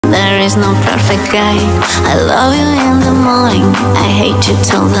is no perfect guy. I love you in the morning, I hate you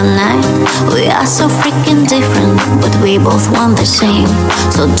till the night. We are so freaking different, but we both want the same.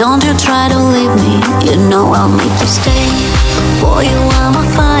 So don't you try to leave me, you know I'll make you stay. Boy, you are my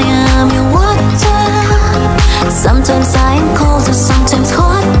fire, I'm your water. Sometimes I am colder, sometimes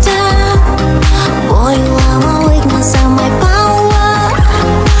hotter. Boy, you are my weakness and my power.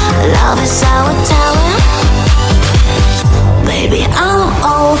 Love is our tower. Baby, I'm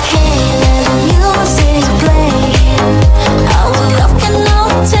okay, let the music play. Our love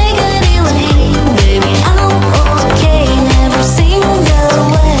cannot take a delay. Baby, I'm okay, never single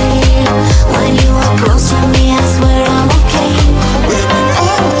way. When you are close to me, I swear I'm okay. Baby, I'm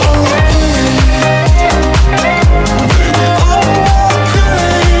okay. Baby, I'm okay. Baby, I'm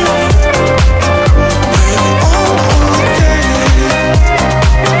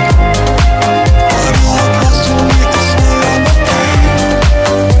okay. When you are close to me, I swear I'm okay.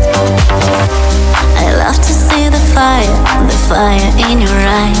 I love to see the fire in your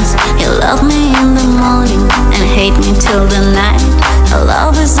eyes. You love me in the morning and hate me till the night. Our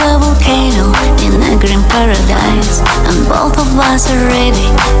love is a volcano in a green paradise, and both of us are ready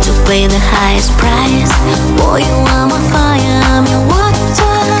to pay the highest price. Boy, you are my fire, I'm your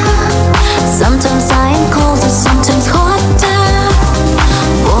water. Sometimes I am cold,